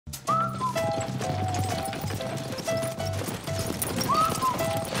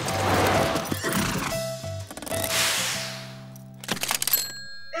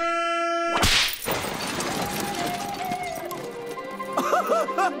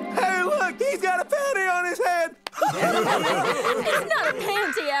Hey, look, he's got a panty on his head. It's not a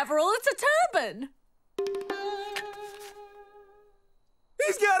panty, Averil. It's a turban.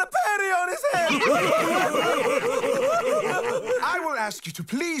 He's got a panty on his head. I will ask you to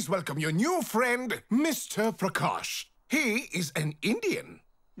please welcome your new friend, Mr. Prakash. He is an Indian.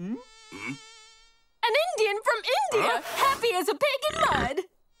 An Indian from India, happy as a pig in mud.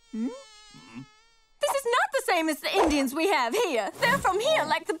 This is not the same as the Indians we have here. They're from here,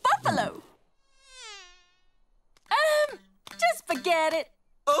 like the buffalo. Just forget it.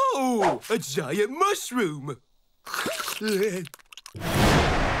 Oh, a giant mushroom.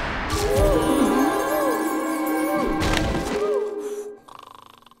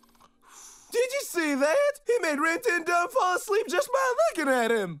 Did you see that? He made Rin Tin Dum fall asleep just by looking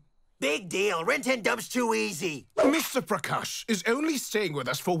at him. Big deal. Rin Tin Dum's too easy. Mr. Prakash is only staying with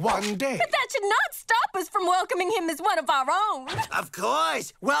us for one day. But that should not stop us from welcoming him as one of our own. Of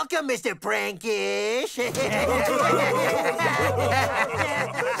course. Welcome, Mr. Prankish.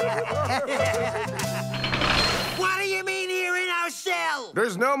 What do you mean here in our cell?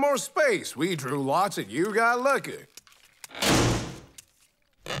 There's no more space. We drew lots and you got lucky.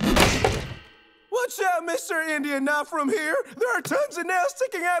 Watch out, Mr. Indian, not from here. There are tons of nails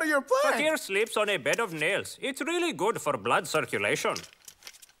sticking out of your plant. Fakir sleeps on a bed of nails. It's really good for blood circulation.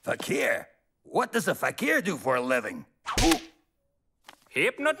 Fakir? What does a fakir do for a living?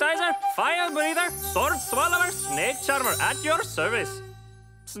 Hypnotizer, fire breather, sword swallower, snake charmer at your service.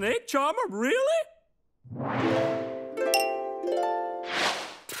 Snake charmer, really?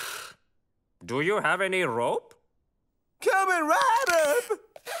 Do you have any rope? Coming right up.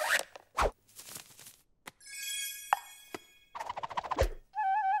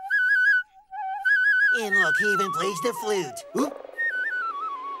 And look, he even plays the flute. Oop.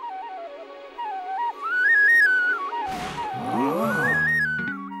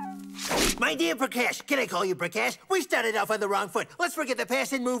 My dear Prakash, can I call you Prakash? We started off on the wrong foot. Let's forget the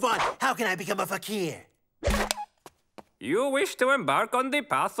past and move on. How can I become a fakir? You wish to embark on the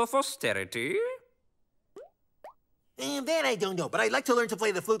path of austerity? That I don't know, but I'd like to learn to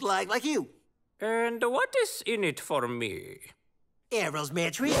play the flute like you. And what is in it for me? Arrow's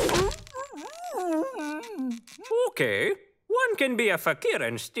mattress. Okay. One can be a fakir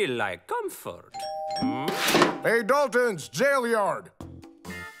and still like comfort. Hey, Daltons, jail yard.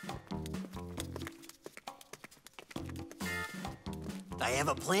 I have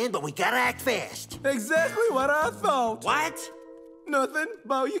a plan, but we gotta act fast. Exactly what I thought. What? Nothing.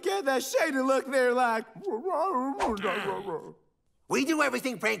 Bo, you get that shady look there like... We do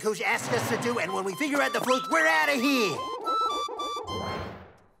everything Prankush asks us to do, and when we figure out the flute, we're out of here.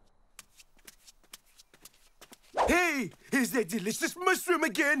 Hey, is that delicious mushroom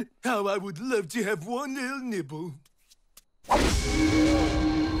again? How I would love to have one little nibble.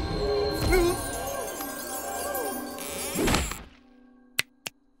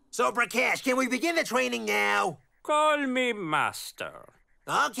 So, Prakash, can we begin the training now? Call me master.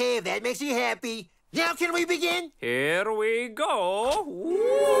 Okay, if that makes you happy. Now can we begin? Here we go.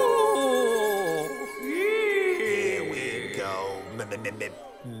 Here we go,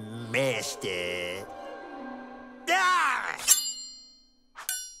 master. Ah!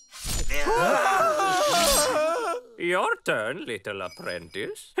 Your turn, little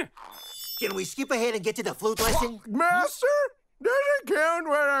apprentice. Can we skip ahead and get to the flute lesson? Master, does it count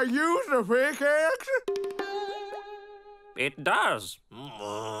when I use the pickaxe? It does.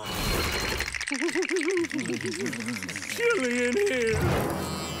 Chilly in here.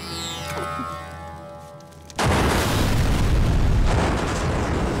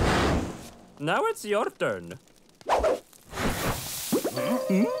 Now it's your turn.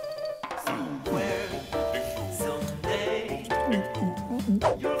 Somewhere, someday,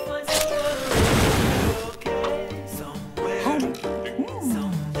 you'll find okay. Somewhere,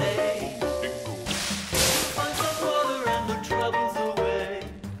 someday, find some water and the troubles away.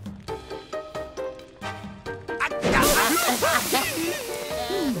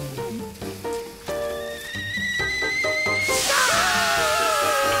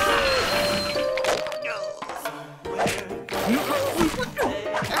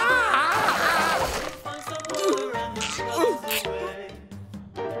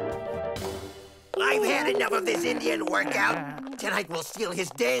 I've had enough of this Indian workout. Tonight we'll steal his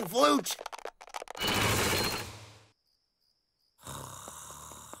dang flute.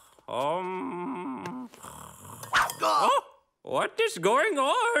 Oh, what is going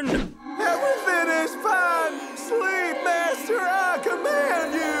on? Everything is fine. Sleep, Master, I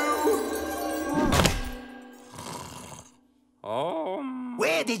command you.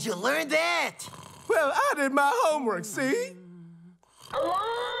 Where did you learn that? Well, I did my homework, see?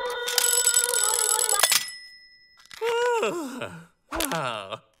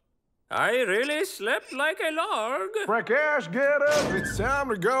 I really slept like a log. Prakash, get up. It's time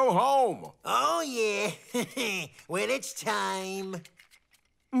to go home. Oh, yeah. When it's time.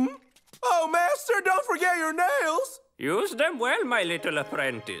 Oh, Master, don't forget your nails. Use them well, my little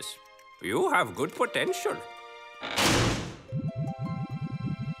apprentice. You have good potential.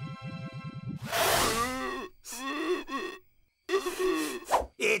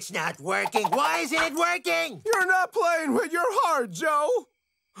 It's not working. Why isn't it working? You're not playing with your heart, Joe.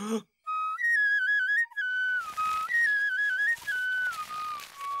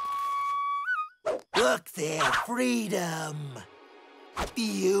 Look there, freedom.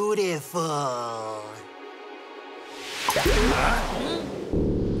 Beautiful.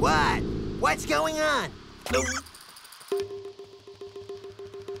 What? What's going on?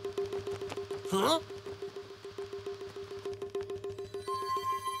 Huh?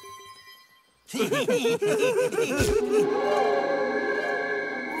 Too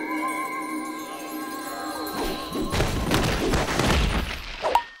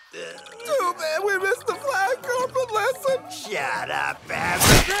bad we missed the flag carpet lesson. Shut up,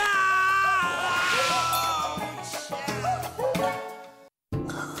 Abby.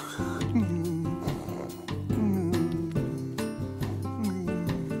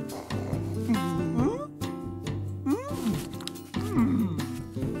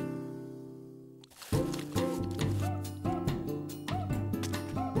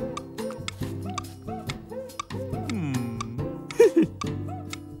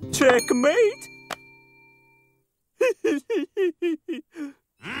 Checkmate!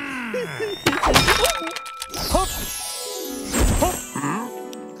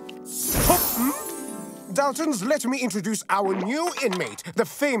 Daltons, let me introduce our new inmate, the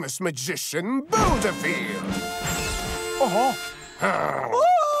famous magician, Boulderfield. Oh,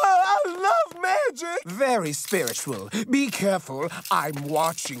 I love magic. Very spiritual. Be careful. I'm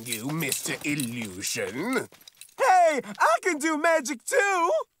watching you, Mr. Illusion. Hey, I can do magic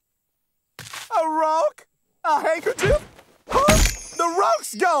too. A rock, a handkerchief. Huh? The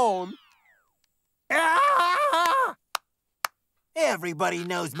rock's gone. Ah! Everybody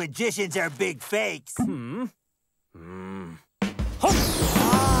knows magicians are big fakes.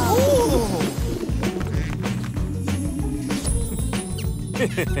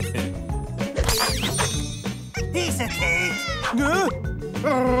 Piece of cake.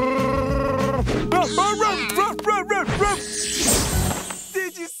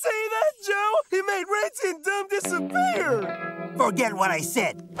 Did you see that, Joe? He made Reggie and Dumb disappear. Forget what I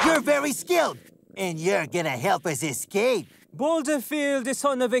said. You're very skilled, and you're gonna help us escape. Boulderfield is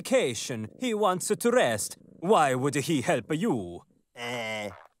on a vacation. He wants to rest. Why would he help you?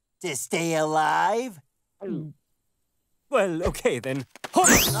 To stay alive? Well, okay then.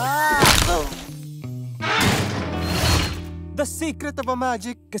 The secret of a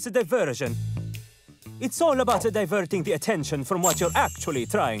magic is a diversion. It's all about diverting the attention from what you're actually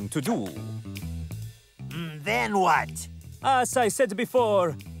trying to do. Then what? As I said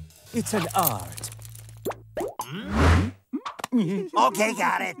before, it's an art. Okay,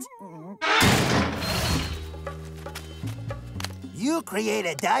 got it. You create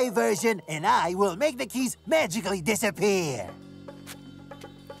a diversion, and I will make the keys magically disappear.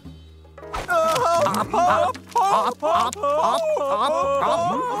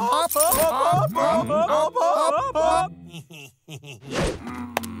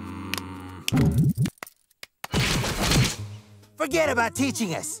 Forget about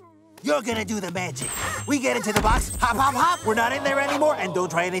teaching us. You're gonna do the magic. We get into the box, hop, hop, hop. We're not in there anymore, and don't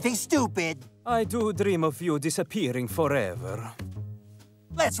try anything stupid. I do dream of you disappearing forever.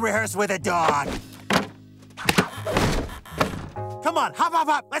 Let's rehearse with a dog. Come on, hop, hop,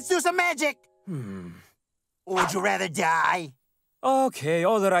 hop. Let's do some magic. Or would you rather die? Okay,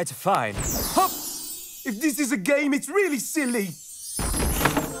 all right, fine. Hop! If this is a game, it's really silly.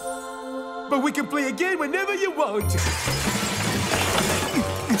 But we can play again whenever you want.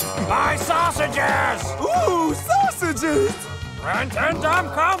 My sausages! Ooh, sausages! Rent and Dumb,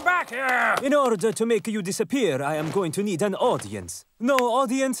 come back here! In order to make you disappear, I am going to need an audience. No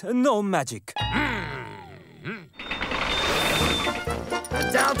audience, no magic.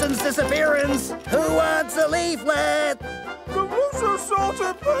 Dalton's disappearance. Who wants a leaflet? Delicious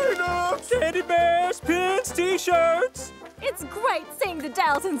salted peanuts! Teddy bears, pins, t-shirts. It's great seeing the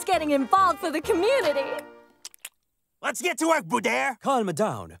Daltons getting involved for the community. Let's get to work, Boudère. Calm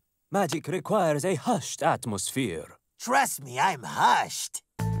down. Magic requires a hushed atmosphere. Trust me, I'm hushed.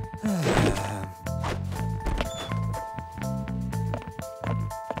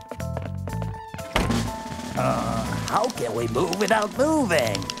 How can we move without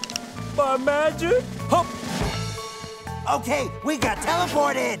moving? By magic? Hop! Okay, we got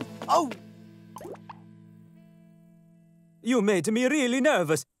teleported. Oh, You made me really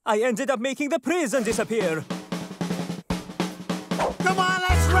nervous. I ended up making the prison disappear. come on,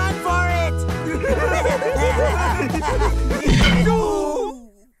 let's run for it.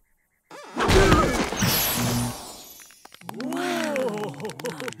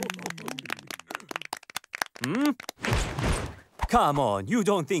 Come on, you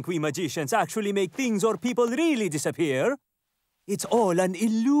don't think we magicians actually make things or people really disappear? It's all an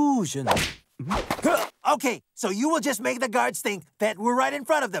illusion. Okay, so you will just make the guards think that we're right in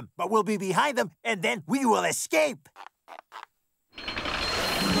front of them, but we'll be behind them, and then we will escape.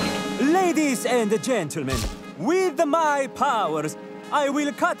 Ladies and gentlemen, with my powers, I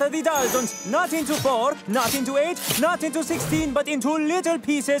will cut the Daltons not into 4, not into 8, not into 16, but into little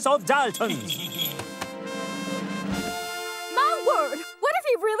pieces of Daltons. My word! What if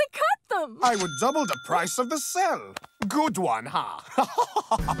he really cut them? I would double the price of the cell. Good one, huh?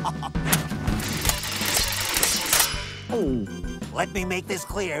 Let me make this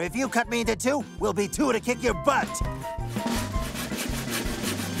clear. If you cut me into 2, we'll be 2 to kick your butt.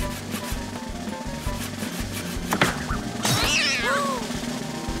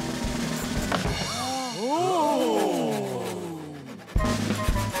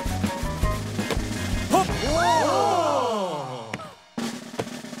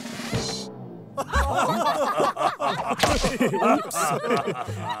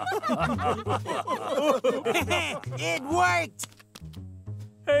 It worked!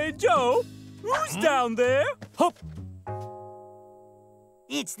 Hey, Joe, who's down there? Hop.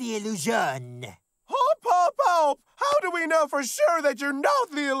 It's the illusion. Hop, hop, hop! How do we know for sure that you're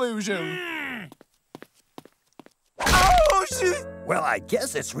not the illusion? Oh, shit! Well, I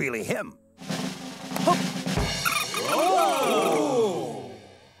guess it's really him.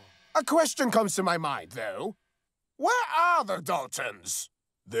 A question comes to my mind, though. Where are the Daltons?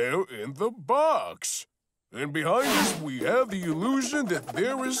 They're in the box. And behind us, we have the illusion that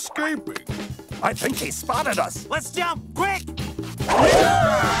they're escaping. I think he spotted us. Let's jump, quick!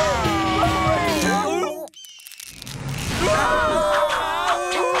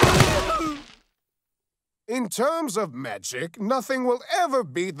 In terms of magic, nothing will ever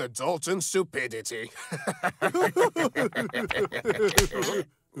beat the Dalton stupidity.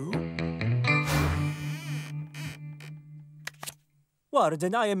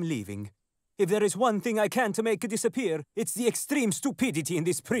 Warden, I am leaving. If there is one thing I can to make it disappear, it's the extreme stupidity in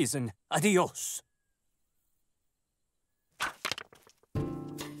this prison. Adios.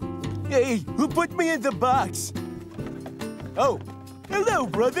 Hey, who put me in the box? Oh, hello,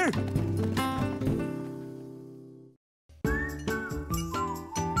 brother.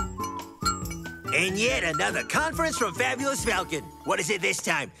 And yet another conference from Fabulous Falcon. What is it this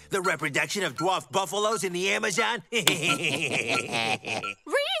time? The reproduction of dwarf buffaloes in the Amazon? Reincarnation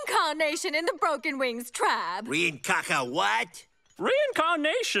in the Broken Wings tribe. Reincaca what?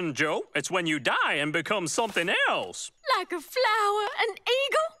 Reincarnation, Joe. It's when you die and become something else. Like a flower, an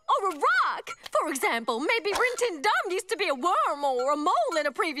eagle, or a rock. For example, maybe Rin Tin Dum used to be a worm or a mole in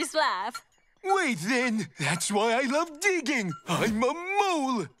a previous life. Wait, then. That's why I love digging. I'm a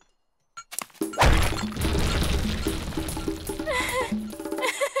mole.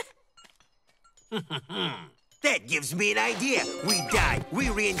 That gives me an idea. We die,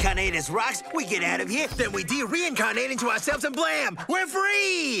 we reincarnate as rocks, we get out of here, then we de-reincarnate into ourselves and blam! We're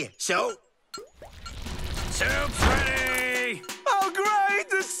free! So? Soup's ready! Oh, great,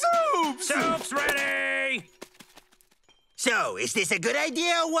 the soup! Soup's ready! So, is this a good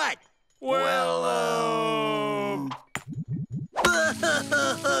idea or what?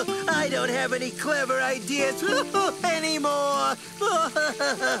 I don't have any clever ideas anymore.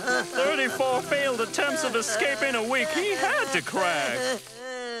 34 failed attempts of escape in a week. He had to crack.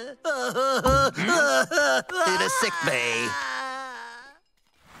 In a sick bay.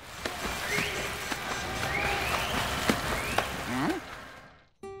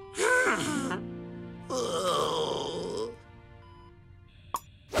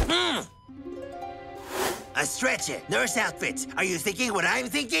 A stretcher, nurse outfits. Are you thinking what I'm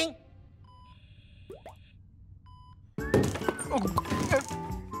thinking?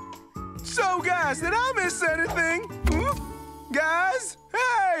 So, guys, did I miss anything? Guys?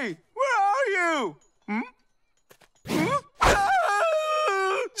 Hey, where are you? Ah!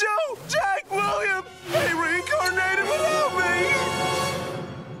 Joe, Jack, William, they reincarnated without me.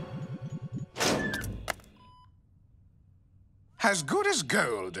 As good as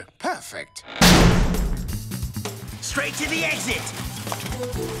gold. Perfect. Straight to the exit.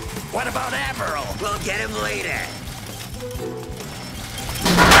 What about Averil? We'll get him later.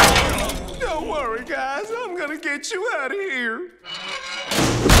 No worry, guys. I'm gonna get you out of here.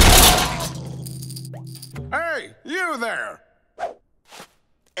 Hey, you there!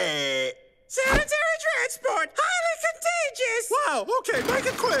 Sanitary transport, highly contagious! Wow, okay, make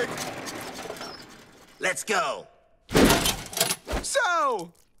it quick. Let's go.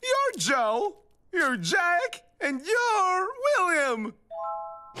 So, you're Joe, you're Jack, and you're William.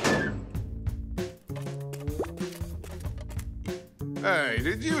 Hey,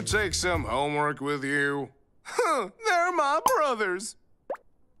 did you take some homework with you? Huh, they're my brothers.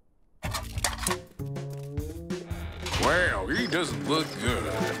 Well, he doesn't look good.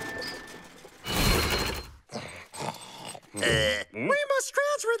 We must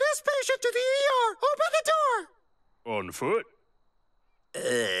transfer this patient to the ER. Open the door. On foot? An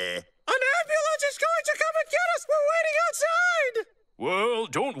ambulance is going to come and get us. We're waiting outside. Well,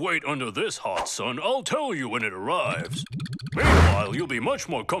 don't wait under this hot sun. I'll tell you when it arrives. Meanwhile, you'll be much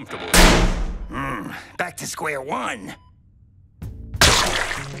more comfortable. Back to square one.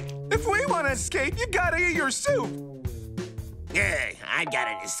 If we want to escape, you gotta eat your soup. Yeah, I got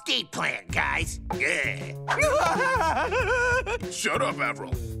an escape plan, guys. Yeah. Shut up,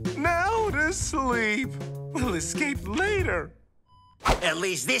 Avril. Now to sleep. We'll escape later. At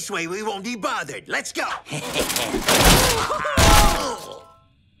least this way we won't be bothered. Let's go.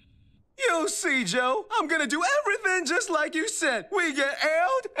 You'll see, Joe. I'm gonna do everything just like you said. We get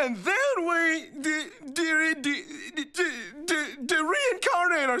out, and then we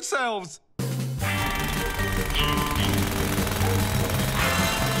reincarnate ourselves.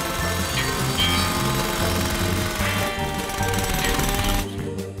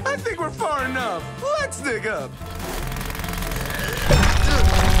 I think we're far enough. Let's dig up.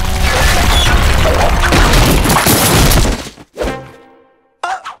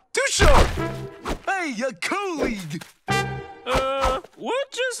 Too short. Hey, a colleague.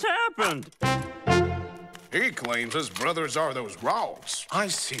 What just happened? He claims his brothers are those rocks. I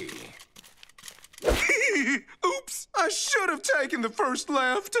see. Oops, I should have taken the first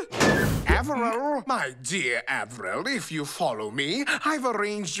left. Avril, my dear Avril, if you follow me, I've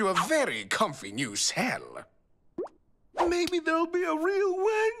arranged you a very comfy new cell. Maybe there'll be a real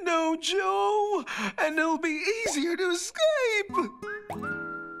window, Joe, and it'll be easier to escape.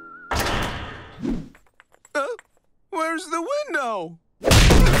 Where's the window?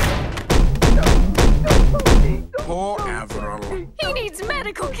 Poor Avril. He needs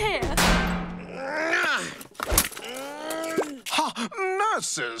medical care. Ha!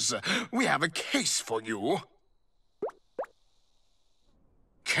 Nurses, we have a case for you.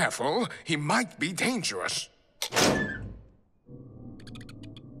 Careful, he might be dangerous.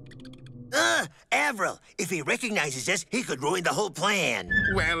 Avril, if he recognizes us, he could ruin the whole plan.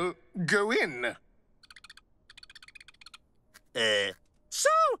 Well, go in. So,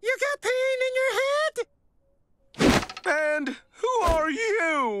 you got pain in your head? And who are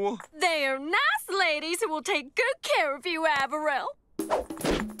you? They are nice ladies who will take good care of you, Avril.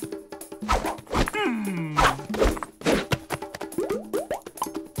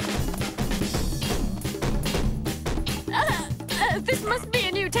 This must be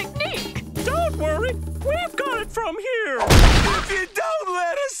a new technique. Don't worry, we've got it from here. If you don't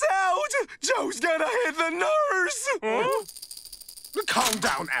let us out, Joe's gonna hit the nurse. Huh? Calm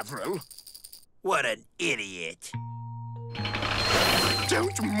down, Avril. What an idiot.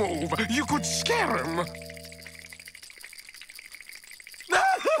 Don't move. You could scare him.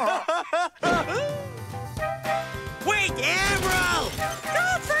 Wait, Avril!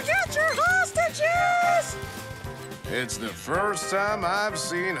 Don't forget your hostages! It's the first time I've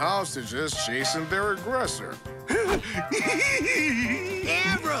seen hostages chasing their aggressor.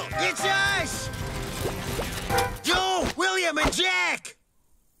 Avril, it's us! Joe, William, and Jack!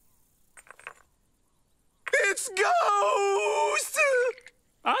 It's Ghost!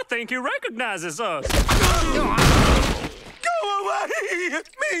 I think he recognizes us. Go away,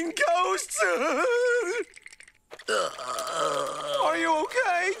 mean ghosts! Are you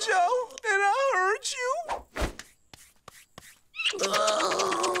okay, Joe? Did I hurt you?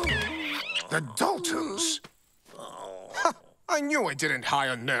 The Daltons. Ha, I knew I didn't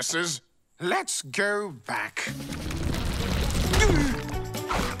hire nurses. Let's go back.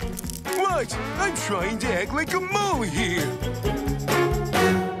 What? I'm trying to act like a mole here.